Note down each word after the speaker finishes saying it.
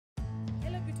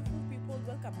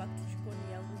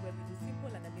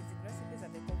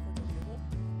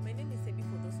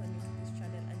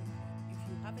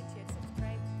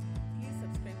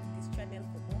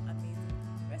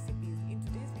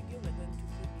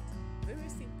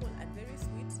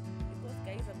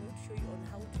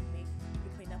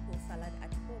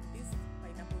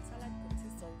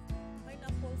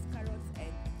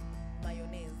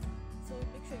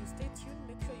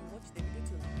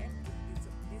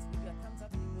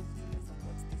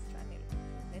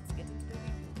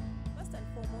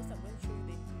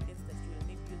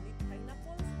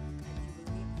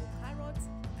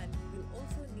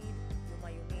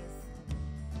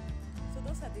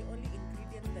the only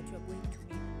ingredients that you're going to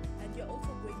need. And you're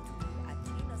also going to need a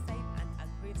tin aside and a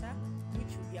grater,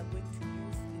 which we are going to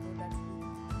use in order to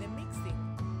do the mixing.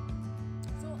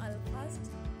 So I'll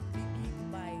first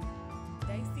begin by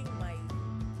dicing my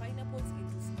pineapples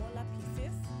into smaller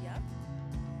pieces. Yeah,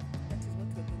 that is what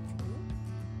we're going to do.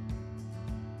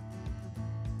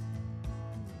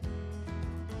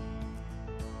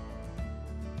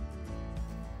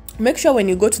 Make sure when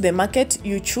you go to the market,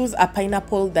 you choose a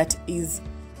pineapple that is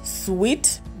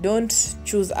sweet. Don't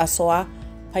choose a sour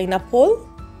pineapple.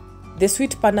 The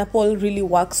sweet pineapple really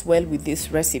works well with this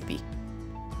recipe.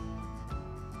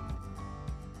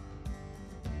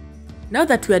 Now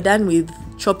that we are done with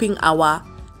chopping our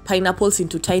pineapples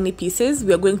into tiny pieces,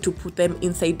 we are going to put them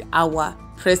inside our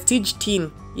prestige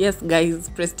tin. Yes guys,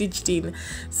 prestige tin.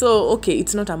 So okay,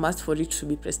 it's not a must for it to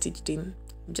be prestige tin.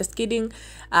 Just kidding.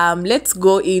 Let's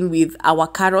go in with our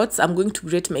carrots. I'm going to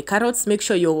grate my carrots. Make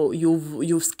sure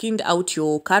you've skinned out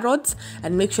your carrots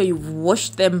and make sure you've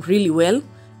washed them really well.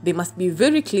 They must be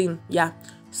very clean. Yeah,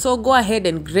 so go ahead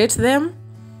and grate them,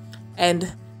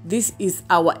 and this is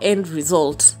our end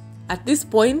result. At this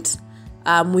point,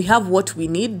 we have what we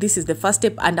need. This is the first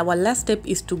step, and our last step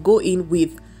is to go in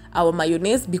with our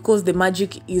mayonnaise, because the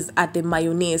magic is at the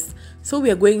mayonnaise. So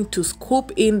we are going to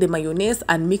scoop in the mayonnaise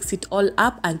and mix it all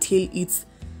up until it's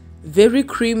very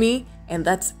creamy, and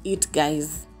that's it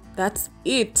guys. That's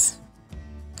it.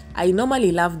 I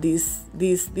normally love this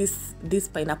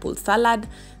pineapple salad.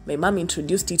 My mom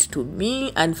introduced it to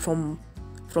me, and from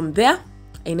there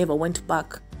I never went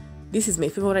back. This is my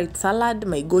favorite salad,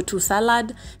 my go-to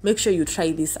salad. Make sure you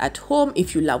try this at home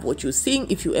if you love what you're seeing.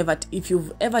 If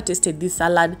you've ever tasted this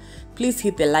salad, please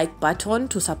hit the like button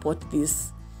to support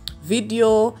this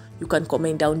video. You can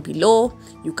comment down below.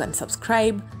 You can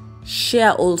subscribe,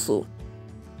 share also.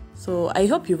 So I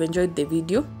hope you've enjoyed the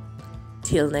video.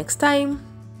 Till next time,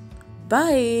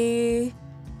 bye.